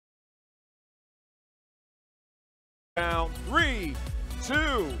Down 3, 2,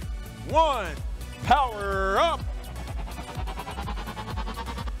 1, power up!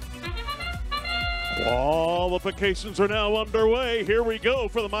 Qualifications are now underway. Here we go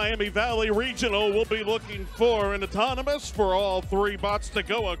for the Miami Valley Regional. We'll be looking for an autonomous for all three bots to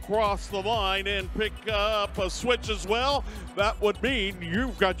go across the line and pick up a switch as well. That would mean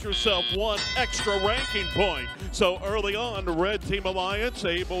you've got yourself one extra ranking point. So early on, the Red Team Alliance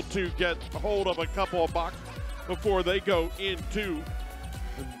able to get hold of a couple of bots before they go into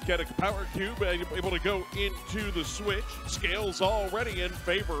get a power cube, able to go into the switch. Scales already in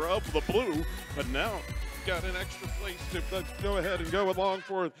favor of the blue, but now got an extra place to go ahead and go along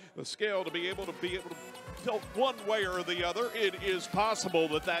for the scale to be able to tilt one way or the other. It is possible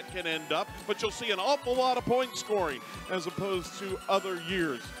that that can end up, but you'll see an awful lot of point scoring as opposed to other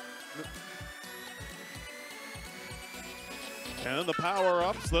years. And the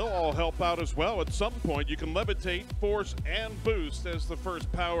power-ups, they'll all help out as well. At some point, you can levitate, force, and boost as the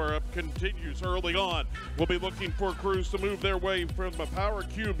first power-up continues early on. We'll be looking for crews to move their way from the power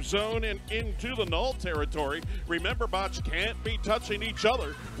cube zone and into the null territory. Remember, bots can't be touching each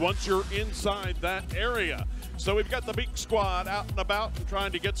other once you're inside that area. So we've got the Beak Squad out and about and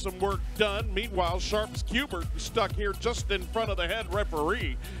trying to get some work done. Meanwhile, Sharp's Cubert stuck here just in front of the head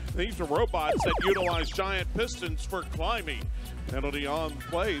referee. These are robots that utilize giant pistons for climbing. Penalty on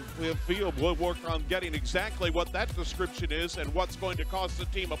play. Field will work on getting exactly what that description is and what's going to cost the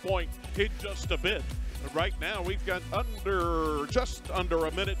team a point in just a bit. But right now, we've got just under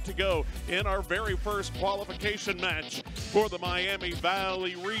a minute to go in our very first qualification match for the Miami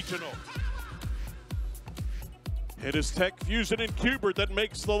Valley Regional. It is Tech Fusion and Cubert that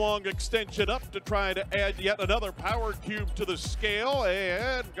makes the long extension up to try to add yet another power cube to the scale,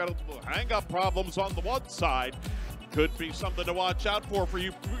 and got a little hang-up problems on the one side. Could be something to watch out for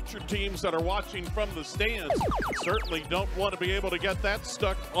you future teams that are watching from the stands. Certainly don't want to be able to get that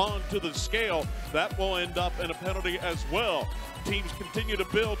stuck onto the scale. That will end up in a penalty as well. Teams continue to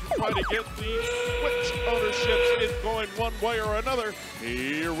build to try to get the switch ownerships going one way or another.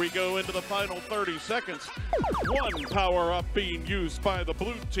 Here we go into the final 30 seconds. One power-up being used by the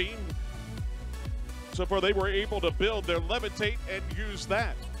blue team. So far they were able to build their levitate and use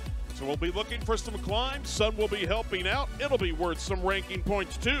that. So we'll be looking for some climbs. Sun will be helping out. It'll be worth some ranking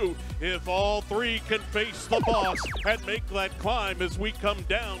points too if all three can face the boss and make that climb as we come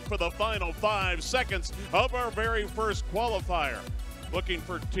down for the final 5 seconds of our very first qualifier. Looking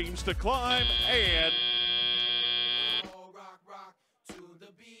for teams to climb and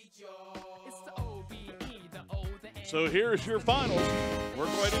so here's your finals. We're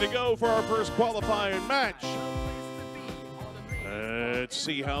ready to go for our first qualifying match. Let's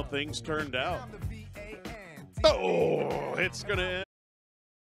see how things turned out. Oh, it's gonna end.